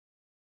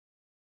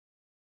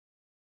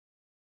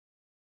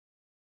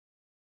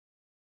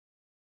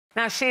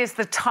Now, she is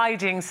the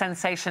tidying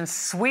sensation,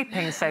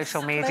 sweeping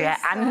social media,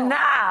 and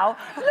now,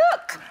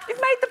 look,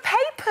 you've made the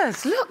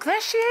papers. Look,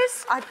 there she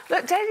is.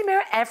 Look, Daily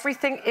Mirror,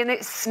 everything in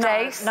its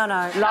space. No.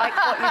 Like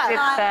what you did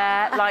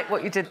there, like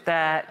what you did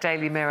there,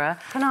 Daily Mirror.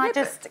 Can I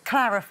just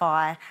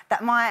clarify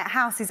that my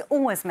house is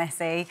always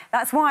messy?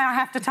 That's why I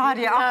have to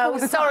tidy it up all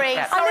the sorry,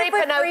 time. sorry,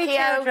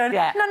 Pinocchio.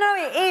 Yeah. No,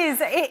 it is.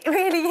 It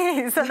really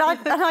is. And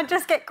I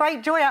just get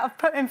great joy out of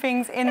putting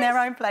things in their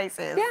own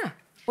places. Yeah.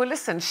 Well,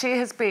 listen, she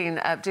has been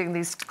doing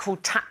these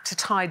called Tap to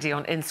Tidy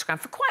on Instagram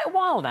for quite a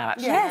while now,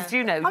 actually. Yes.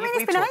 You know, I mean,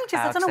 it's been ages.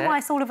 I don't know why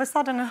it's all of a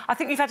sudden... I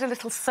think you've had a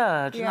little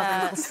surge,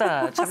 another little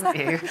surge, haven't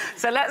you?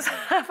 So let's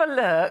have a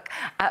look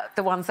at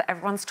the ones that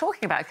everyone's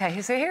talking about.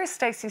 OK, so here is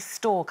Stacey's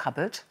store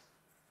cupboard.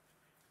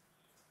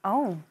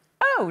 Oh.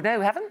 Oh, no,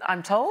 we haven't,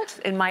 I'm told.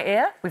 In my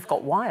ear, we've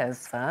got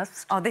wires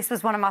first. Oh, this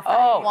was one of my favourite.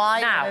 Oh,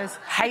 wires.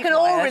 Now, You can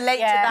all relate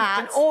to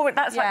that.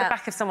 That's like the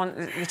back of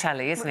your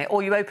telly, isn't it?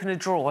 Or you open a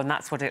drawer and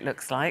that's what it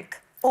looks like.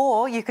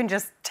 Or you can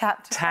just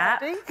tap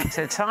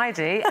to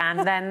tidy,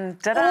 and then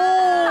ta-da!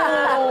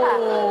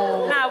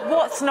 Oh. Now,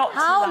 what's not to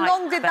like How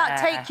long did that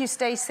there? take you,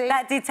 Stacey?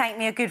 That did take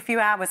me a good few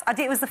hours.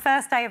 It was the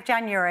first day of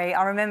January.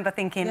 I remember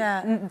thinking,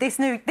 this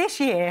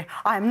year,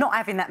 I am not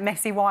having that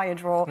messy wire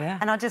drawer. Yeah.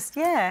 And I just,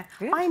 I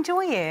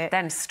enjoy it.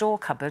 Then store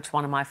cupboard,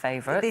 one of my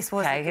favourites. This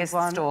was a good here's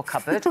one. the store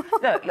cupboard.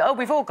 Look,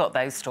 we've all got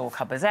those store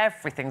cupboards.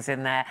 Everything's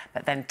in there.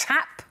 But then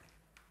tap.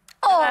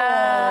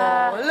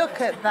 Oh,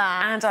 look at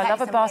that. And I love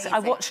a basket. I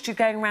watched you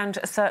going around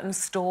a certain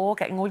store,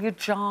 getting all your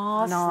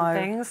jars and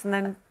things, and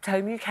then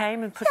home you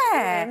came and put it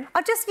in.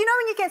 I just, you know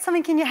when you get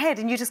something in your head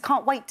and you just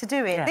can't wait to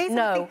do it? Yeah.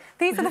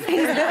 These are the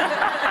things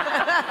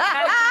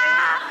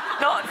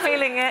Not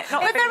feeling it,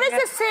 But there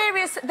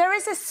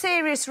is a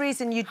serious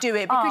reason you do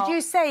it, because you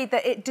say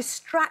that it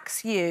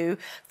distracts you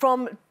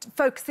from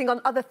focusing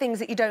on other things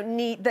that you don't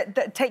need,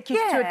 that take you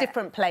to a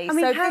different place. I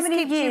mean, so how this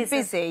many keeps years you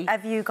busy.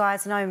 have you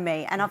guys known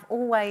me? And I've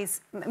always...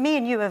 Me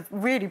and you have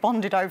really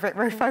bonded over it,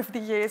 Ruth, over the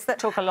years. That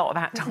talk a lot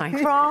about time.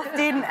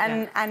 Crafting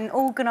and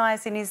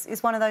organising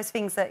is one of those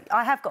things that...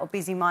 I have got a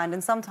busy mind,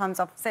 and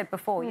sometimes I've said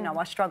before, you know,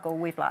 I struggle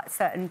with, like,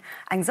 certain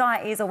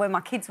anxieties, or when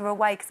my kids are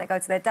away because they go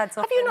to their dad's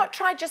office. Have you not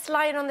tried just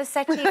lying on the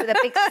settee with a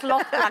big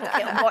sloth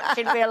blanket and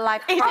watching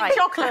real-life crime?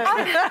 Chocolate.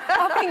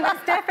 I think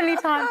there's definitely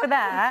time for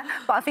that.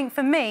 But I think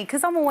for me,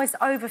 because I'm always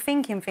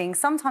overthinking things,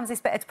 sometimes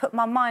it's better to put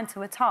my mind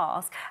to a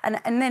task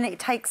and then it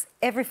takes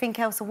everything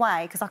else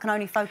away because I can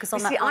only focus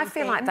on that one I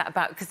feel like that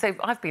about... Because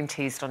I've been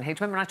teased on here.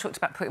 Do you remember when I talked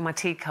about putting my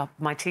tea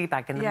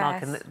bag in the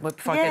mug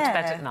before I go to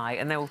bed at night,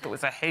 and they all thought it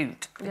was a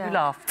hoot? You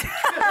laughed.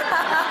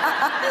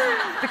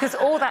 Because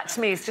all that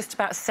to me is just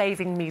about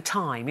saving me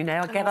time, you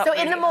know? I get up... So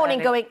in the morning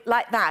going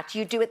like that,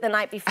 you do it the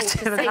night before to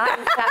save I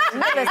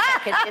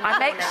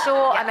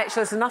make sure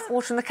there's enough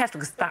water in the kettle,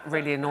 because that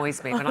really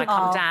annoys me when I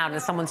come down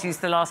and someone's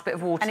used the last bit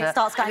of water. And it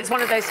starts going... It's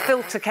one of those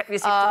filter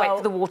kettles, you have to wait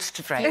for the water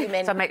to drain.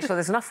 So I make sure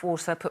there's enough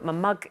water, put my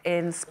mug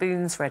in,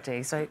 spoons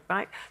ready. So,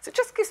 right? So it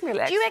just gives me a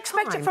little Do you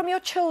expect it from your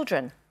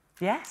children?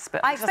 Yes,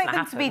 but I expect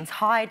them to be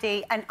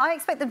tidy, and I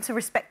expect them to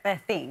respect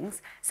their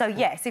things. So,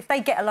 yes, if they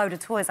get a load of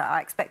toys out,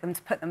 I expect them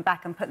to put them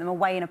back and put them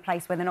away in a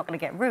place where they're not going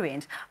to get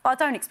ruined. But I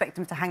don't expect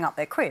them to hang up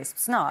their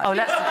crisps, no. Oh,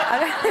 let's...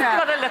 You've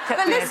got to look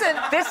at this. Listen...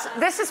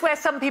 This is where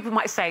some people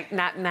might say,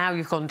 now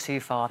you've gone too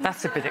far.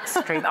 That's a bit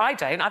extreme. I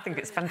don't. I think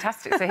it's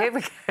fantastic. So here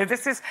we go.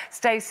 This is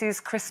Stacey's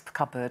crisp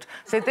cupboard.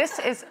 So this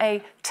is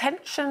a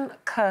tension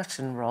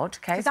curtain rod,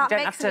 OK? So that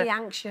makes me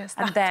anxious.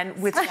 And then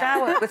with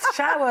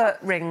shower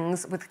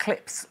rings, with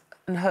clips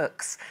and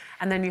hooks,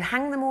 and then you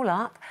hang them all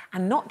up,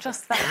 and not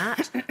just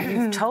that,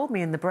 you've told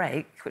me in the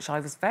break, which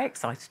I was very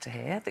excited to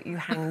hear, that you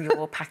hang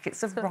your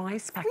packets of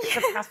rice, packets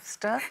of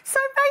pasta. So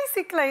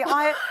basically,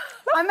 I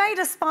made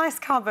a spice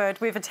cupboard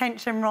with a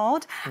tension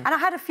rod, and I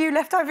had a few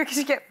left over because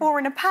you get 4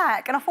 in a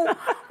pack, and I thought,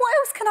 what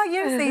else can I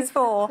use these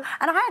for?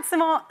 And I had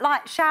some,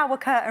 like, shower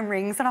curtain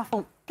rings, and I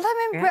thought,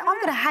 I'm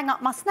going to hang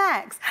up my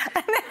snacks.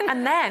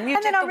 And then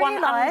you did the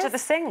one under the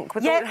sink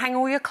with hang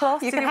all your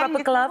cloths, your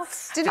rubber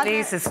gloves.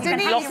 Denise,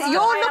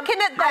 you're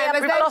looking at them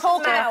as they're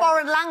talking a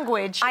foreign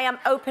language. I am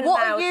open mouth.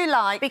 What are you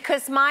like?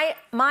 Because my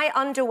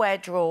underwear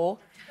drawer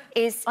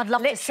is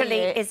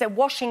literally a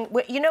washing...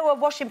 You know, a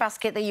washing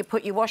basket that you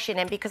put your washing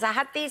in, because I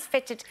had these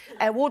fitted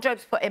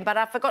wardrobes put in, but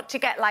I forgot to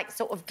get, like,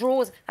 sort of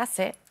drawers. That's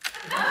it.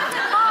 Is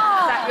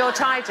that your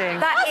tidying?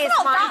 That is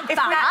not that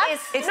bad.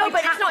 No,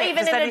 but it's not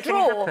even in a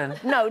drawer.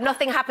 No,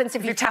 nothing happens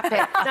if you tap it.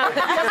 No, it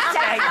just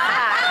stays like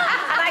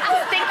that. And I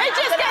couldn't think... It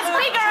just gets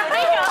bigger and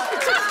bigger.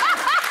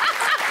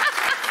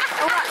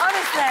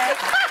 Honestly,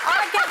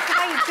 I get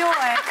great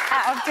joy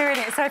out of doing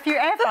it. So if you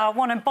ever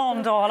want to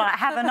bond or, like,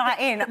 have a night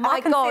in, I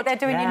can sit there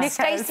doing your knickers.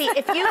 Stacey,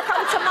 if you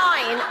come to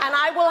mine, and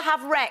I will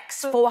have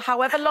Rex for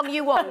however long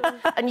you want,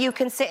 and you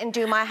can sit and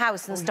do my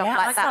house and stuff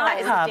like that. That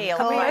is the deal.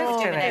 Can we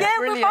both do it? Yeah,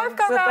 we'll both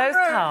go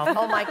round the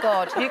room. Oh, my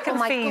God. You can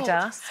feed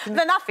us.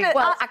 Then after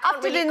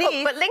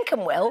Denise... But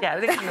Lincoln will. Yeah,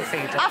 Lincoln will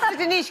feed us. After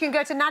Denise, you can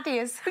go to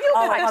Nadia's.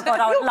 Oh, my God,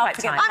 I would love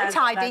to get I'm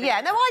tidy, yeah.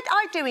 No,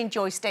 I do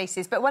enjoy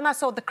Stacey's, but when I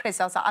saw the Chris,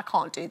 I was like, I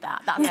can't do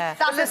that.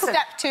 That's a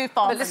step too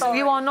far. But listen,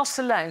 you are not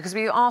alone, because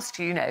we asked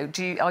you,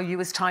 are you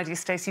as tidy as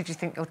Stacey? Do you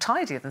think you're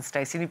tidier than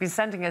Stacey? And you've been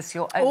sending us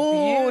your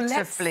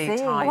beautifully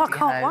tidy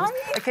homes.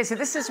 OK, so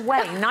this is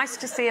Wayne. Nice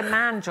to see a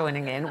man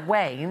joining in.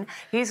 Wayne,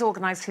 he's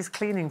organised his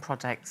cleaning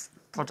products.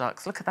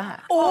 Look at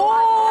that.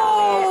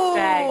 Oh,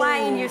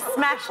 Wayne, you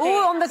smashed it.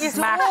 Oh, on the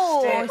smashed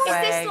it.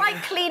 Is this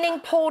like cleaning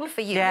porn for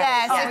you?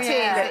 Yes, it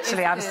is.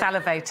 Literally, I'm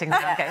salivating now.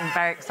 I'm getting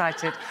very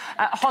excited.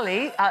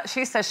 Holly,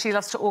 she says she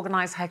loves to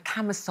organise her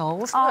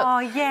camisoles. Oh,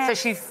 yes. So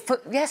she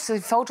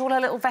fold all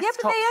her little vest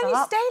tops up. Yeah, but they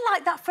only stay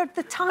like that for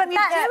the time you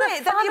do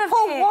it. Then you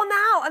pull one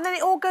out and then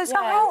it all goes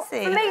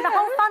crazy. For me, the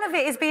whole fun of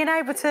it is being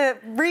able to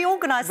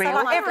reorganise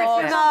stuff like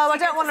everything. No, I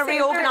don't want to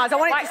reorganise. I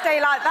want it to stay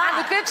like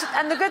that.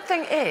 And the good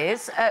thing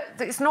is,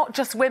 it's not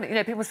just women.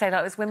 People say,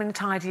 like, is women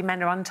tidy,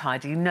 men are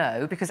untidy.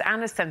 No, because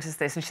Anna sent us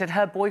this and she said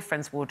her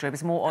boyfriend's wardrobe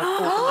is more organised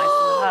than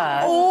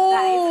hers.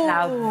 Oh!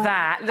 Now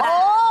that...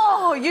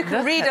 you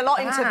can read a lot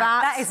into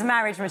that. That is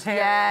marriage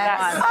material.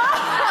 Yeah.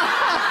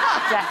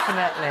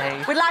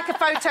 Definitely. We'd like a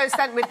photo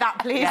sent with that,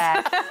 please.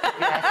 Yes.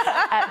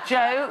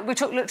 Jo, we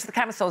looked at the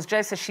camisoles.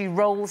 Jo says she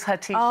rolls her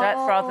T-shirts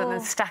rather than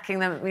stacking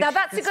them. Now,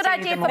 that's a good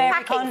idea for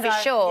packing, for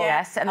sure.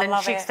 Yes, and then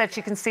she said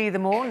she can see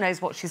them all,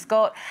 knows what she's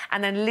got.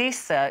 And then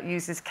Lisa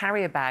uses a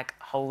carrier bag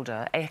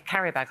holder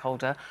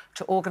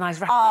to organise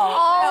wrapping.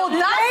 Oh,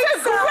 that's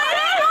a great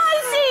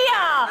idea!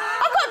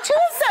 I've got two of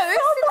those.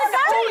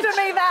 Order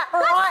me that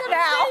right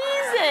now.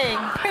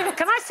 Amazing.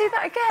 Can I see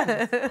that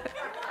again?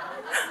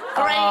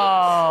 Great.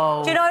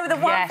 Oh, do you know, the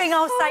one thing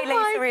I'll say,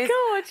 Lisa,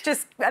 is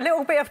just a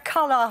little bit of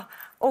colour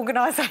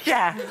organisation.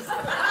 Yeah,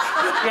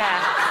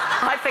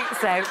 I think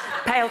so.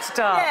 Pale to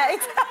dark. Yeah,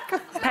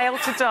 exactly. Pale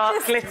to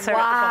dark, glitter Wow.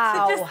 at the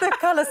bottom. Just the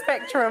colour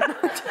spectrum.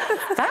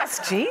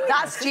 That's genius.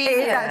 That's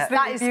genius.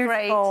 That is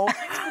beautiful.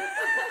 great.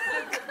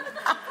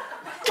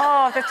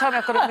 Oh, they've told me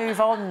I've got to move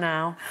on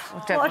now.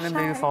 I don't want to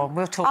move on.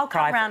 We'll talk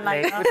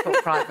privately. We'll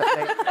talk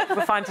privately.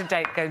 We'll find a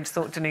date, go and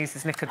sort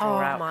Denise's knicker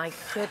drawer out. Oh, my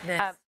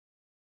goodness.